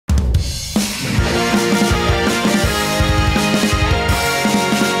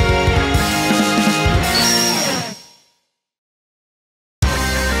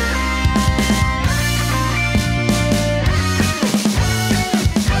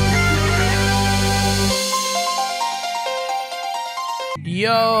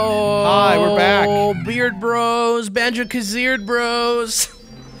Yo! Hi, we're back. Beard Bros, Banjo-Kazooie Bros.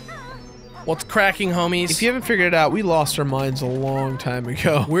 What's cracking, homies? If you haven't figured it out, we lost our minds a long time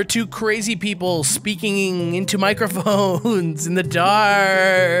ago. We're two crazy people speaking into microphones in the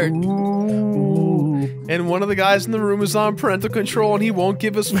dark. Ooh. And one of the guys in the room is on parental control and he won't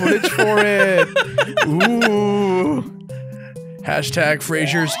give us footage for it. Ooh. Hashtag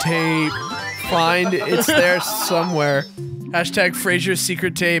Frasier's tape. Find it's there somewhere. Hashtag Frasier's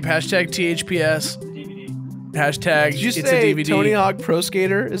secret tape. Hashtag THPS. Hashtag Did you it's say a DVD. Tony Hawk Pro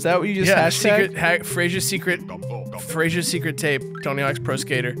Skater? Is that what you just hashtag? Frasier's secret tape. Tony Hawk's Pro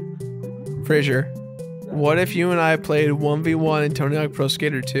Skater. Frasier, what if you and I played 1v1 in Tony Hawk Pro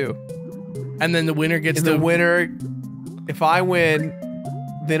Skater 2? And then the winner gets the winner, if I win,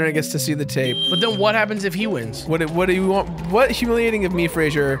 the winner gets to see the tape. But then what happens if he wins? What do you want? What humiliating of me,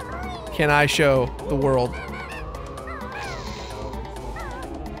 Frasier, can I show the world?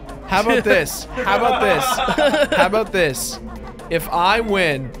 How about this? How about this? How about this? If I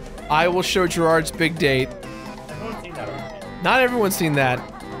win, I will show Gerard's big date. Everyone's seen that already. Not everyone's seen that.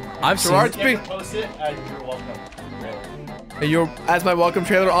 I've seen Gerard's You big. have to post it as your welcome trailer. As my welcome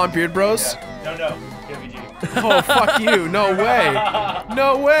trailer on Beard Bros. Yeah. No, KVG. Oh fuck you! No way!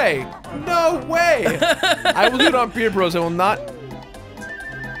 No way! No way! I will do it on Beard Bros. I will not.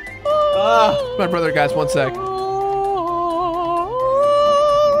 My brother, guys. 1 sec.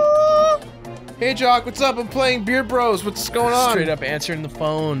 Hey Jock, what's up? I'm playing Beard Bros. What's going on? Straight up answering the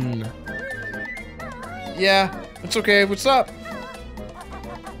phone. Yeah, it's okay. What's up?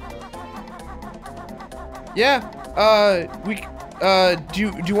 Yeah. Do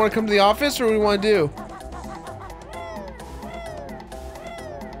you want to come to the office, or what do you want to do?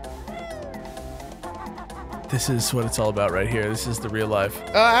 This is what it's all about right here. This is the real life.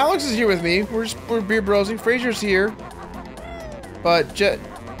 Alex is here with me. We're Beard Brosing. Frasier's here. But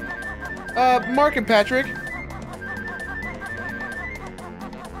Mark and Patrick.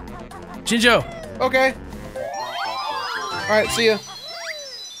 Jinjo! Okay. Alright, see ya.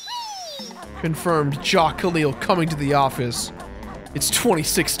 Confirmed. Jock Khalil coming to the office. It's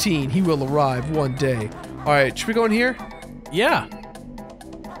 2016. He will arrive one day. Alright, should we go in here? Yeah.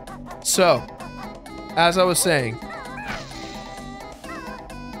 So, as I was saying,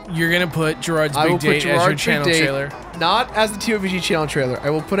 You're gonna put Gerard's Big Date as your channel trailer. Not as the TOVG channel trailer. I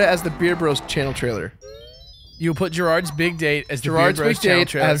will put it as the Beard Bros channel trailer. You'll put Gerard's Big Date as the Gerard's Beard Bros Big channel Date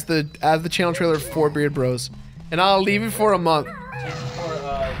trailer. as the channel trailer for Beard Bros. And I'll leave it for a month. For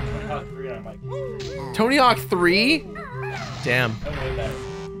Tony Hawk 3 on Mike. Tony Hawk 3? Damn. I'm way better.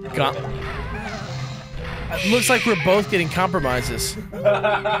 Got It looks like we're both getting compromises.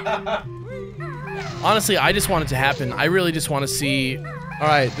 Honestly, I just want it to happen. I really just want to see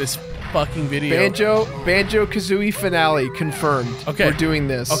Alright, this fucking video. Banjo-Kazooie finale confirmed. Okay. We're doing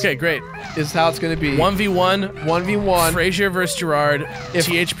this. Okay, great. This is how it's gonna be. 1v1. 1v1. Frasier versus Gerard.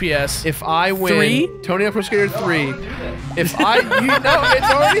 THPS. If I win, 3? Tony Hawk Pro Skater 3. If I, it's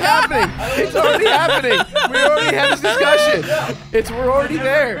already happening. It's already happening. We already had this discussion. We're already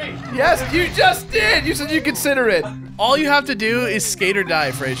there. Yes, you just did. You said you consider it. All you have to do is skate or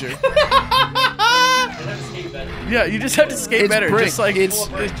die, Frasier. Yeah, you just have to skate better. Brink. Just like you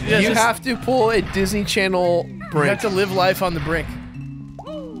have to pull a Disney Channel brink. You have to live life on the brink.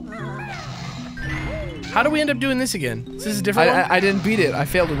 How do we end up doing this again? Is this a different one? I didn't beat it. I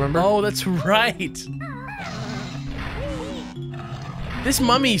failed, remember? Oh, that's right. This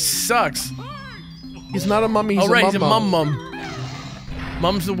mummy sucks. He's not a mummy, he's oh, right, a he's a mum-mum.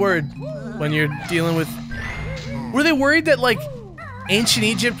 Mum's the word when you're dealing with... Were they worried that, like, ancient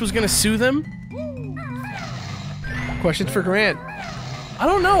Egypt was gonna sue them? Questions for Grant. I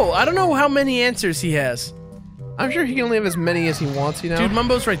don't know. I don't know how many answers he has. I'm sure he can only have as many as he wants, you know? Dude,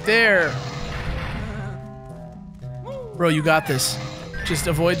 Mumbo's right there. Bro, you got this. Just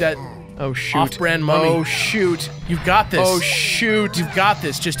avoid that off-brand mummy. Oh, shoot. You've got this. Oh, shoot. You've got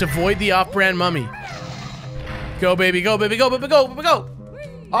this. Just avoid the off-brand mummy. Go, baby. Go, baby. Go, baby. Go, baby. Go.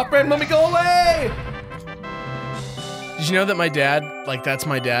 Off-brand mummy, go away! Did you know that my dad, like, that's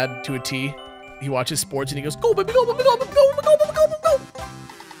my dad to a T? He watches sports and he goes, go, baby, go, baby, go, baby, go, baby, go, baby, go, baby, go.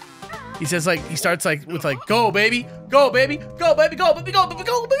 He says, like, he starts, like, with, like, go, baby, go, baby, go, baby, go, baby, go, baby,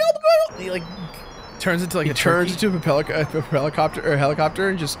 go, baby, go. And he, like, turns into, like, a turns turkey. into a helicopter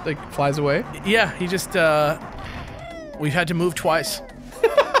and just, like, flies away? Yeah, he just, we've had to move twice.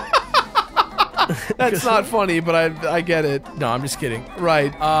 That's not funny, but I get it. No, I'm just kidding.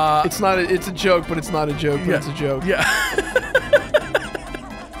 Right. It's not a, it's a joke, but it's not a joke, but it's a joke. Yeah.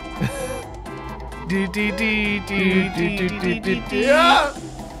 Yeah!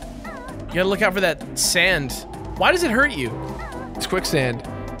 You gotta look out for that sand. Why does it hurt you? It's quicksand.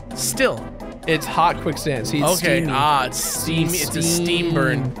 Still. It's hot quicksand. See, it's Okay. steamy. It's steamy. It's a steam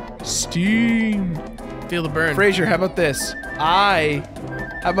burn. Steam. Feel the burn. Fraser, how about this? How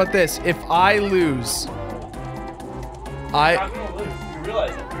about this? If I lose, You're not gonna lose. You realize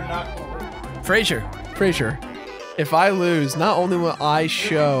it. You're not gonna lose. Fraser. if I lose, not only will I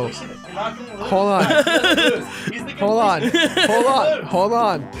show. Listen, you're not gonna lose. Hold on. He's gonna lose. He's the Hold on. Hold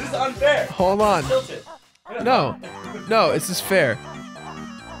on. This is unfair. Hold on. Tilted. No, this is fair.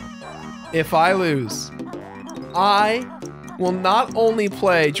 If I lose, I will not only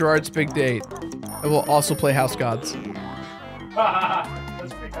play Gerard's Big Date, I will also play House Gods.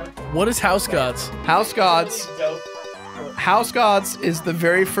 That's pretty kind of cool. What is House Gods? House Gods. Dope. House Gods is the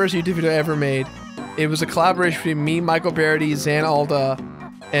very first YouTube video I ever made. It was a collaboration between me, Michael Barrety, Zan Alda,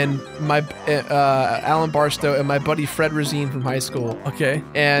 and my Alan Barstow and my buddy Fred Razine from high school. Okay.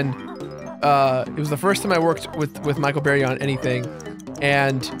 And it was the first time I worked with Michael Barrety on anything,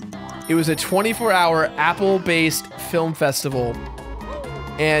 and it was a 24-hour Apple-based film festival,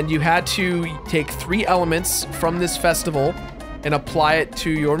 and you had to take 3 elements from this festival and apply it to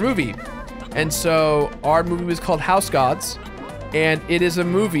your movie. And so our movie was called House Gods, and it is a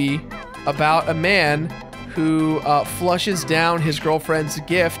movie about a man who flushes down his girlfriend's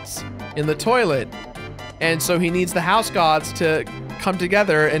gifts in the toilet. And so he needs the house gods to come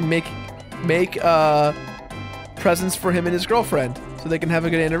together and make presents for him and his girlfriend so they can have a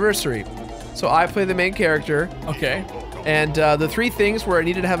good anniversary. So I play the main character. Okay. And the 3 things were it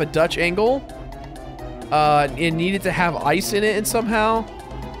needed to have a Dutch angle, it needed to have ice in it somehow,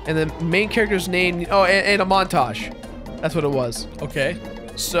 and the main character's name, and a montage. That's what it was. Okay.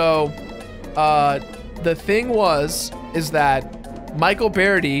 So, the thing is that Michael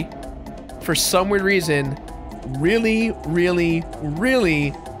Barrety, for some weird reason, really, really,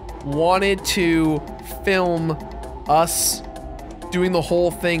 really wanted to film us doing the whole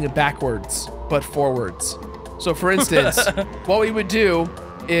thing backwards, but forwards. So, for instance, what we would do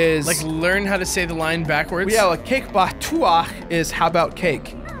is... Like, learn how to say the line backwards? Yeah, like, cake bak tuach is how about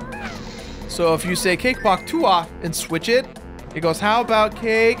cake? So if you say cake bak tuach and switch it, it goes, how about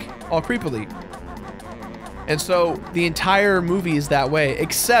cake? All creepily. And so the entire movie is that way,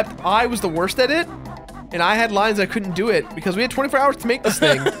 except I was the worst at it, and I had lines I couldn't do it because we had 24 hours to make this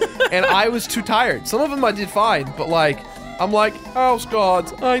thing, and I was too tired. Some of them I did fine, but like, I'm like, house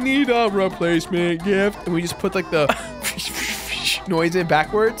gods, I need a replacement gift. And we just put like the noise in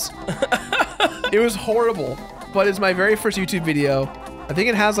backwards. It was horrible, but it's my very first YouTube video. I think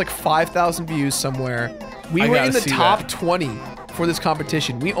it has like 5,000 views somewhere. We were in the top 20 for this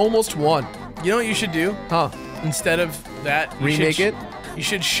competition. We almost won. You know what you should do? Huh. Instead of that, Remake it? You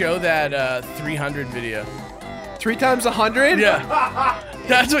should show that 300 video. 3 times 100? Yeah.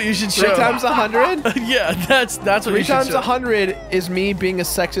 That's what you should show. 3 times 100? Yeah, that's what you should show. 3 times 100 is me being a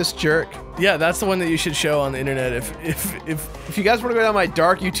sexist jerk. Yeah, that's the one that you should show on the internet. If you guys want to go down my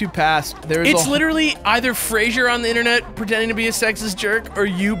dark YouTube past, there's it's literally either Frasier on the internet pretending to be a sexist jerk, or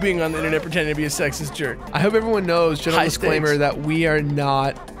you being on the internet pretending to be a sexist jerk. I hope everyone knows, general High disclaimer, stakes. that we are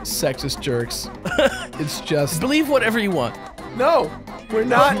not sexist jerks. It's just... Believe whatever you want. No, we're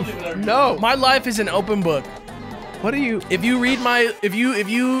not. No. My life is an open book. What are you... If you read my... If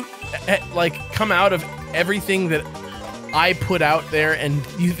you like, come out of everything that I put out there and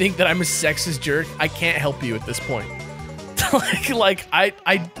you think that I'm a sexist jerk, I can't help you at this point.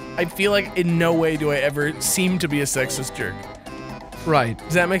 I feel like in no way do I ever seem to be a sexist jerk. Right.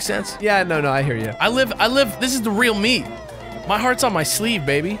 Does that make sense? Yeah, no, I hear you. I live, this is the real me. My heart's on my sleeve,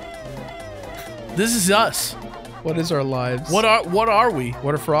 baby. This is us. What is our lives? What are we?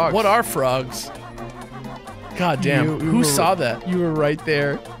 What are frogs? What are frogs? God damn, who saw that? You were right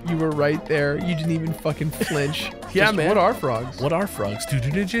there. You were right there. You didn't even fucking flinch. Yeah, Just, man. What are frogs? What are frogs?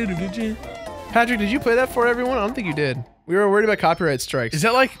 Patrick, did you play that for everyone? I don't think you did. We were worried about copyright strikes. Is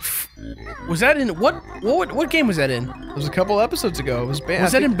that like, was that in, what game was that in? It was a couple episodes ago. It was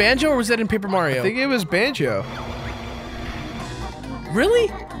Was that in Banjo or was that in Paper Mario? I think it was Banjo.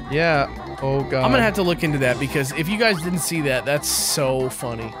 Really? Yeah. Oh, God. I'm gonna have to look into that because if you guys didn't see that, that's so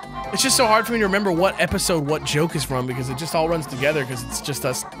funny. It's just so hard for me to remember what episode what joke is from because it just all runs together because it's just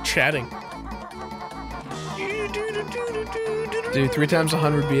us chatting. Dude, 3 times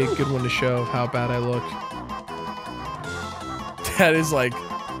 100 would be a good one to show how bad I look. That is like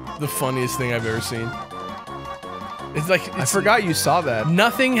the funniest thing I've ever seen. It's like I forgot you saw that.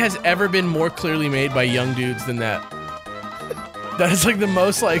 Nothing has ever been more clearly made by young dudes than that. That is like the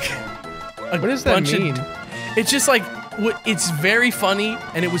most like. What does that mean? It's just like it's very funny,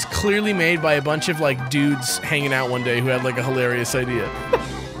 and it was clearly made by a bunch of like dudes hanging out one day who had like a hilarious idea.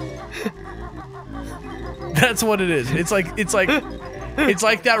 That's what it is. It's like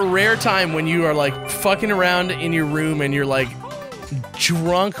that rare time when you are like fucking around in your room and you're like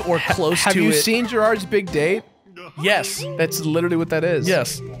drunk or close to it. Have you seen Gerard's Big Date? Yes. That's literally what that is.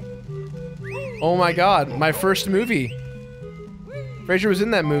 Yes. Oh my god, my first movie. Frasier was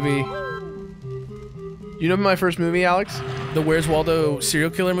in that movie. You know my first movie, Alex? The Where's Waldo serial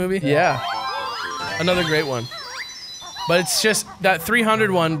killer movie? Yeah. Another great one. But it's just that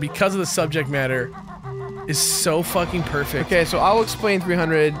 300 one, because of the subject matter, is so fucking perfect. Okay, so I'll explain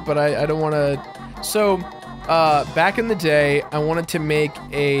 300, but I don't want to... So, back in the day, I wanted to make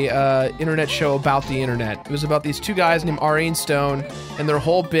a internet show about the internet. It was about these two guys named Ari and Stone, and their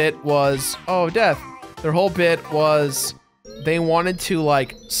whole bit was... Oh, death. Their whole bit was... They wanted to,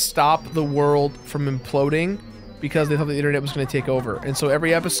 like, stop the world from imploding because they thought the internet was going to take over. And so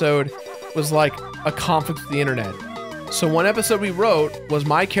every episode was, like, a conflict with the internet. So one episode we wrote was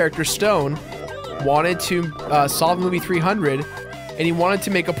my character, Stone, wanted to solve the movie 300, and he wanted to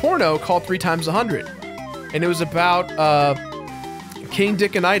make a porno called 3 times 100. And it was about King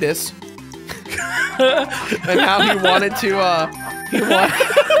Dickonitis and how he wanted to...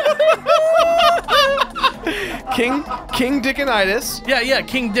 King Dickonitis. Yeah,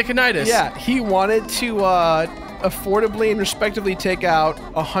 King Dickonitis. Yeah, he wanted to affordably and respectively take out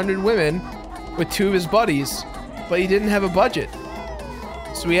 100 women with 2 of his buddies, but he didn't have a budget.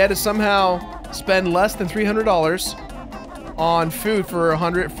 So he had to somehow spend less than $300 on food for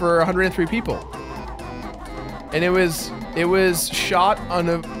 103 people. And it was shot on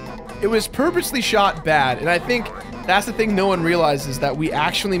a... It was purposely shot bad, and I think that's the thing no one realizes, that we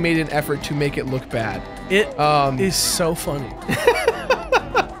actually made an effort to make it look bad. It is so funny.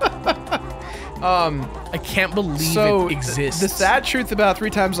 I can't believe it exists. The sad truth about 3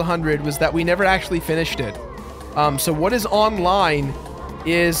 times 100 was that we never actually finished it. So what is online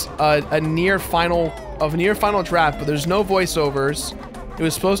is a near final draft, but there's no voiceovers. It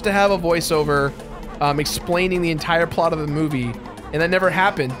was supposed to have a voiceover explaining the entire plot of the movie, and that never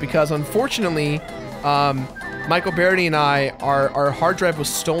happened because, unfortunately, Michael Barrety and I, our hard drive was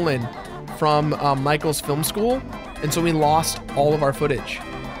stolen from Michael's film school, and so we lost all of our footage.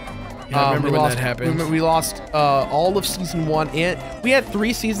 Yeah, I remember when that happened. We lost all of season 1, and we had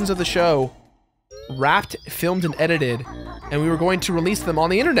 3 seasons of the show wrapped, filmed, and edited, and we were going to release them on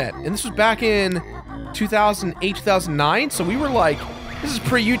the internet. And this was back in 2008, 2009, so we were like, this is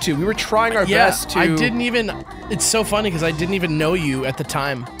pre-YouTube. We were trying our best to... I didn't even... It's so funny because I didn't even know you at the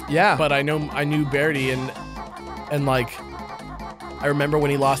time. Yeah. But I knew Barrety, and like, I remember when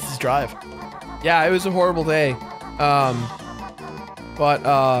he lost his drive. Yeah, it was a horrible day. But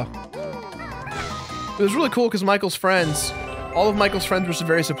it was really cool because Michael's friends, all of Michael's friends were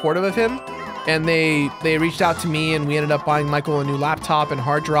very supportive of him, and they reached out to me, and we ended up buying Michael a new laptop and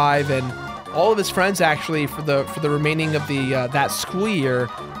hard drive, and all of his friends actually for the remaining of the that school year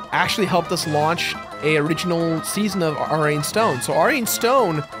actually helped us launch a original season of Ari and Stone. So Ari and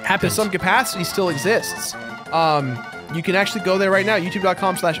Stone, to some capacity, still exists. You can actually go there right now,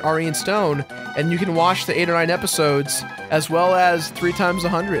 youtube.com/Ari and Stone, and you can watch the 8 or 9 episodes as well as 3 times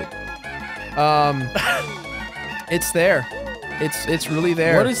 100. It's there. It's really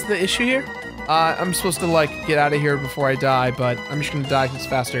there. What is the issue here? I'm supposed to like get out of here before I die, but I'm just gonna die because it's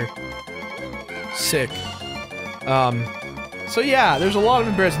faster. Sick. So yeah, there's a lot of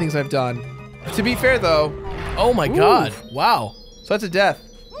embarrassing things I've done. To be fair though... Oh my god. Wow. So that's a death.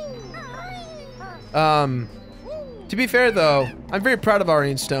 To be fair though, I'm very proud of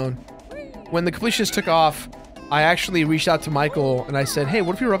Ari and Stone. When the completionist took off, I actually reached out to Michael and I said, hey,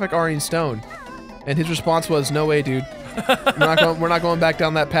 what if we were up like Ari and Stone? And his response was, no way, dude. We're not going back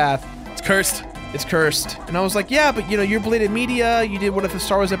down that path. It's cursed. It's cursed. And I was like, yeah, but you know, you're Bladed Media, you did What If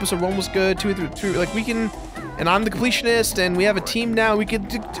Star Wars Episode 1 was good, 2 through 2, like we can, and I'm the completionist, and we have a team now, we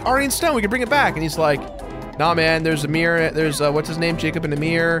could, Ari and Stone, we could bring it back. And he's like, nah man, there's Amir, there's, what's his name, Jacob and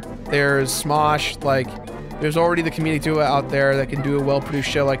Amir, there's Smosh, like, there's already the comedic duo out there that can do a well-produced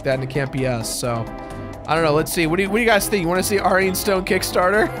show like that, and it can't be us, so, I don't know, let's see, what do you guys think? You want to see Ari and Stone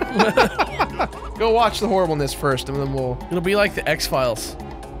Kickstarter? Go watch the horribleness first, and then we'll... It'll be like the X-Files.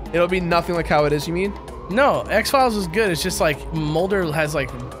 It'll be nothing like how it is, you mean? No, X-Files is good. It's just like Mulder has like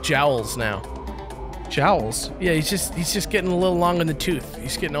jowls now. Jowls? Yeah, he's just getting a little long in the tooth.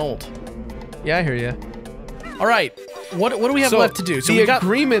 He's getting old. Yeah, I hear you. All right, what do we have left to do? So the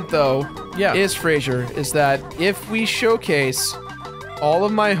agreement, though, yeah, is Frasier, is that if we showcase all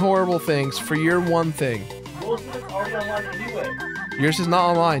of my horrible things for your one thing, Most of it's already online anyway. yours is not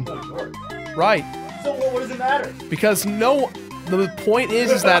online. So yours. Right. So what does it matter? Because the point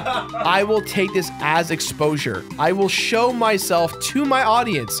is that I will take this as exposure. I will show myself to my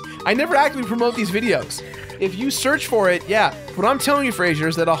audience. I never actively promote these videos. If you search for it, yeah. What I'm telling you, Fraser,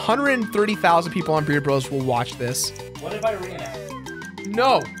 is that 130,000 people on Beard Bros will watch this. What if I reenact?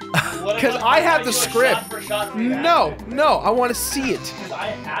 No. Because I have the script. No, I want to see it. Because I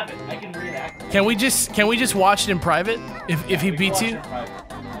have it. I can reenact it. Can we just watch it in private? If he beats you?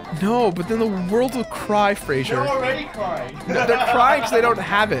 No, but then the world will cry, Fraser. They're already crying. No, they're crying because they don't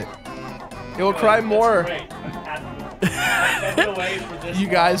have it. It will cry more. You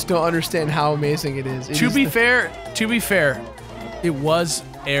guys don't understand how amazing it is. To be fair, it was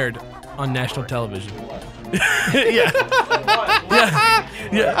aired on national television. Yeah.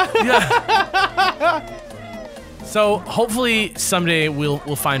 So hopefully someday we'll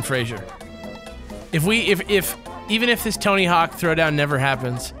find Fraser. If even if this Tony Hawk Throwdown never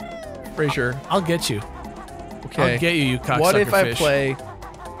happens, Fraser, I'll get you. Okay. I'll get you cocksucker What if I fish.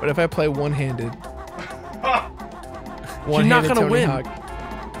 What if I play one-handed? You're not gonna Tony win. Hawk.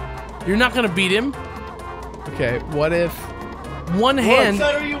 You're not gonna beat him. Okay. What if? One hand.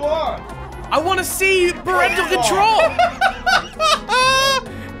 What center you want? I want to see parental control.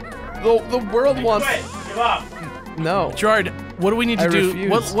 The world wants. Quit. Give up. No. Gerard, what do we need to I do?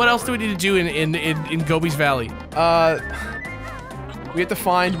 refuse. What else do we need to do in Gobi's Valley? We have to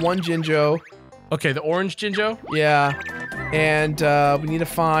find one Jinjo. Okay, the orange Jinjo. Yeah. And we need to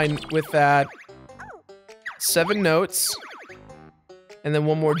find with that 7 notes, and then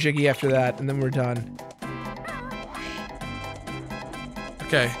one more Jiggy after that, and then we're done.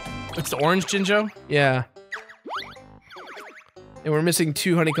 Okay, it's the orange Jinjo. Yeah. And we're missing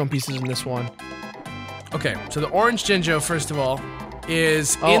 2 honeycomb pieces in this one. Okay, so the orange Jinjo, first of all,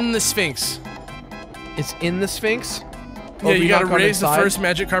 is in the Sphinx. It's in the Sphinx? Yeah, you gotta raise the inside? first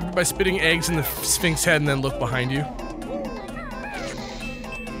magic carpet by spitting eggs in the Sphinx head and then look behind you.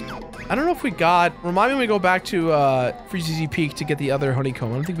 I don't know if we got... Remind me when we go back to Freezy Peak to get the other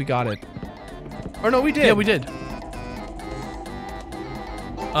honeycomb. I don't think we got it. Or no, we did. Yeah, we did.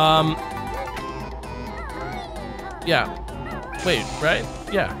 Yeah. Wait, right?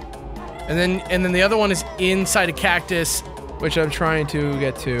 Yeah. And then the other one is inside a cactus. Which I'm trying to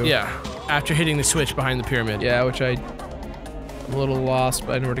get to. Yeah. After hitting the switch behind the pyramid. Yeah, which I'm a little lost,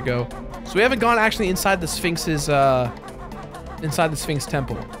 but I know where to go. So we haven't gone actually inside the Sphinx's, inside the Sphinx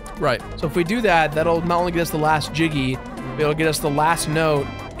temple. Right. So if we do that, that'll not only get us the last Jiggy, but it'll get us the last note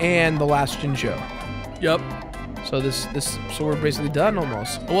and the last Jinjo. Yep. So so we're basically done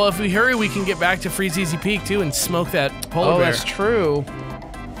almost. Well, if we hurry, we can get back to Freezy Peak too and smoke that polar bear. That's true.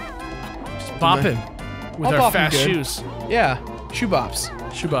 Just bop him with I'll our bop him fast good. shoes. Yeah, shoe bops.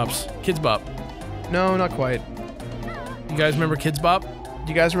 Shoe bops. Kids Bop. No, not quite. You guys remember Kids Bop? Do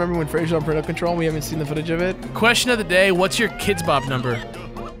you guys remember when Fraser on parental control and we haven't seen the footage of it? Question of the day, what's your Kids Bop number?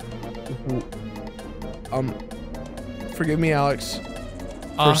 Forgive me, Alex,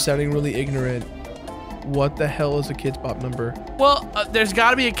 for sounding really ignorant. What the hell is a Kids Bop number? Well, there's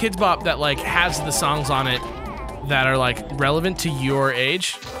got to be a Kids Bop that like has the songs on it that are like relevant to your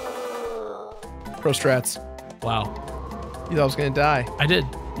age. Pro Strats. Wow. You thought I was gonna die. I did.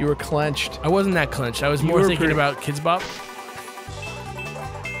 You were clenched. I wasn't that clenched. I was more were thinking pretty- about Kids Bop.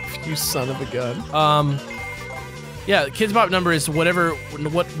 You son of a gun. Yeah, Kids Bop number is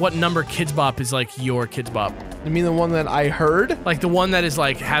what number Kids Bop is like your Kids Bop. You mean the one that I heard? Like the one that is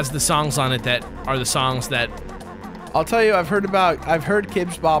like has the songs on it that are the songs that. I'll tell you, I've heard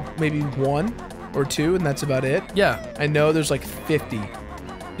Kids Bop maybe 1 or 2, and that's about it. Yeah. I know there's like 50.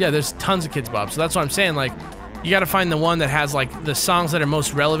 Yeah, there's tons of Kids Bop. So that's what I'm saying. Like, you got to find the one that has like the songs that are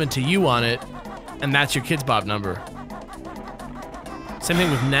most relevant to you on it, and that's your Kids Bop number. Same thing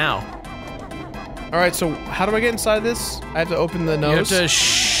with Now. All right, so how do I get inside this? I have to open the nose. You have to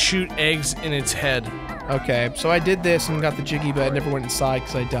shoot eggs in its head. Okay, so I did this and got the Jiggy, but I never went inside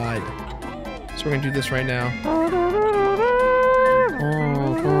because I died. So we're gonna do this right now.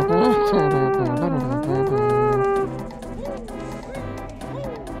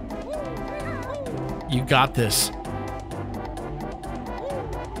 You got this.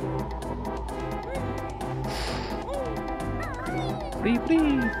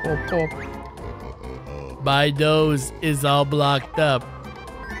 My nose is all blocked up.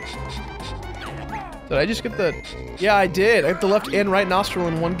 Did I just get the... Yeah, I did. I have the left and right nostril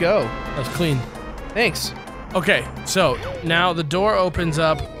in one go. That's clean. Thanks. Okay, so now the door opens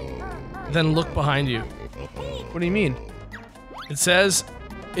up, then look behind you. What do you mean? It says,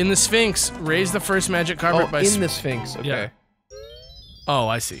 in the Sphinx, raise the first magic carpet by... in the Sphinx. Okay. Yeah. Oh,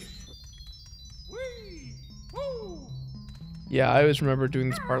 I see. Yeah, I always remember doing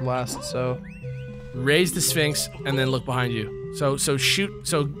this part last, so... Raise the Sphinx, and then look behind you. So shoot...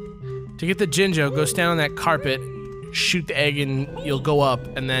 So, to get the Jinjo, go stand on that carpet, shoot the egg, and you'll go up,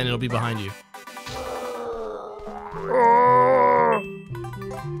 and then it'll be behind you.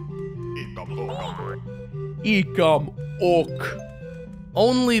 Ecom ok.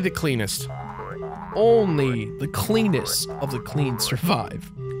 Only the cleanest. Only the cleanest of the clean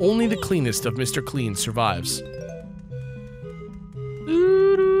survive. Only the cleanest of Mr. Clean survives.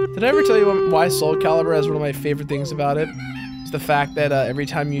 Did I ever tell you why Soul Calibur has one of my favorite things about it? It's the fact that every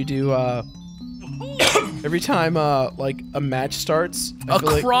time you do, like a match starts, I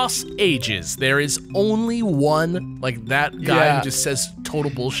feel across ages, there is only one, like that guy who just says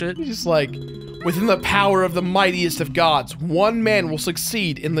total bullshit. He's just like, within the power of the mightiest of gods, one man will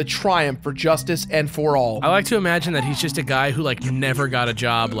succeed in the triumph for justice and for all. I like to imagine that he's just a guy who like never got a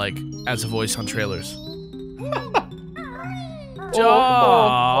job like as a voice on trailers.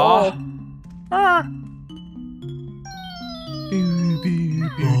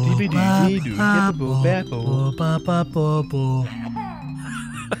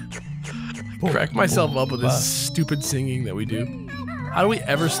 Crack myself up with this stupid singing that we do. How do we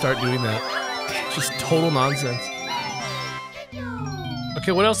ever start doing that? Just total nonsense.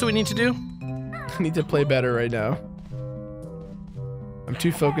 Okay, what else do we need to do? I need to play better right now. I'm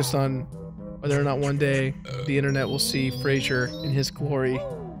too focused on whether or not one day the internet will see Frasier in his glory.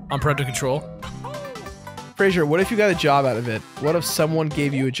 On parental control? Frasier, what if you got a job out of it? What if someone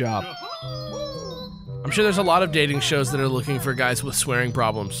gave you a job? I'm sure there's a lot of dating shows that are looking for guys with swearing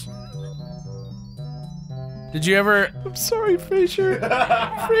problems. Did you ever... I'm sorry, Frasier.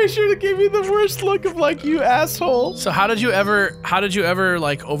 Frasier gave me the worst look of like, you asshole. So how did you ever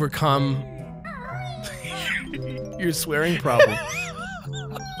like overcome your swearing problem?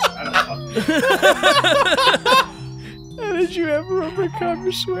 How did you ever overcome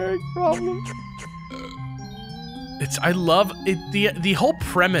your swearing problem? I love it. The whole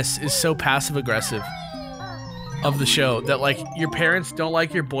premise is so passive aggressive of the show that like your parents don't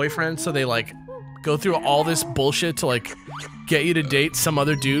like your boyfriend, so they like go through all this bullshit to like get you to date some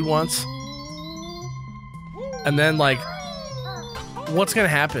other dude once. And then like what's gonna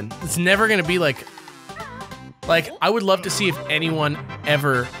happen? It's never gonna be like I would love to see if anyone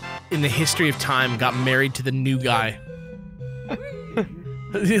ever in the history of time got married to the new guy.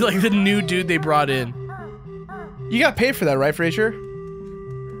 Like the new dude they brought in. You got paid for that, right, Frasier?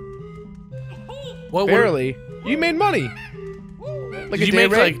 What, barely. You made money. Like did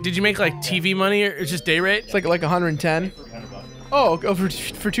you make like TV money or just day rate? It's like 110. Oh,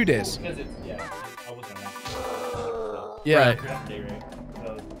 for 2 days. Yeah. Right.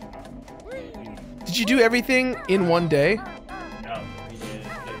 Did you do everything in one day? No.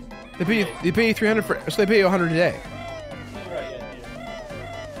 They pay you 300 for, so they pay you 100 a day.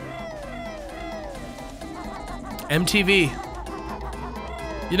 MTV.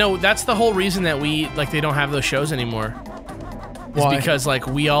 You know, that's the whole reason that they don't have those shows anymore. Why? Is because like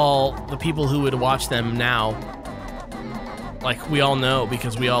the people who would watch them now, like we all know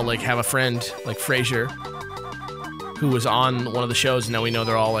because we all like have a friend like Frasier who was on one of the shows, and now we know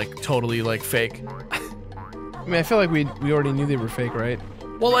they're all like totally like fake. I mean, I feel like we already knew they were fake, right?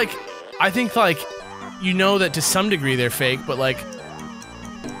 Well, like I think like you know that to some degree they're fake, but like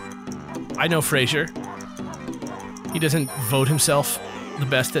I know Frasier. He doesn't vote himself the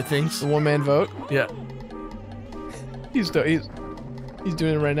best at things. The one-man vote? Yeah. He's doing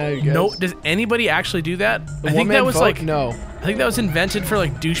it right now, you guys. No, does anybody actually do that? I think that was vote? Like no. I think that was invented for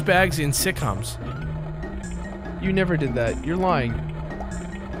like douchebags in sitcoms. You never did that. You're lying.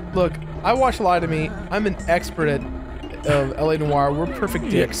 Look, I watch Lie to Me. I'm an expert at LA Noire. We're perfect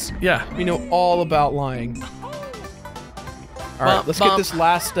dicks. Yeah. We know all about lying. All right, let's get this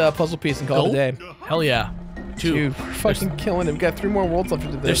last puzzle piece and call it a day. Hell yeah. Dude, we're fucking killing it. We've got 3 more worlds left to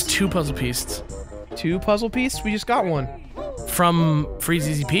do this. There's 2 puzzle pieces. 2 puzzle pieces? We just got one. From Freeze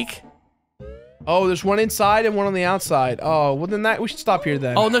Easy Peak? Oh, there's one inside and one on the outside. Oh, well then we should stop here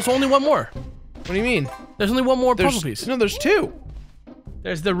then. Oh, and there's only one more. What do you mean? There's only one more puzzle piece. No, there's 2.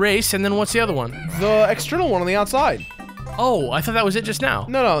 There's the race, and then what's the other one? The external one on the outside. Oh, I thought that was it just now.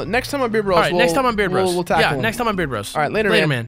 No, next time on Beard Bros. All right, next time on Beard Bros. We'll tackle next time on Beard Bros. All right, later, man.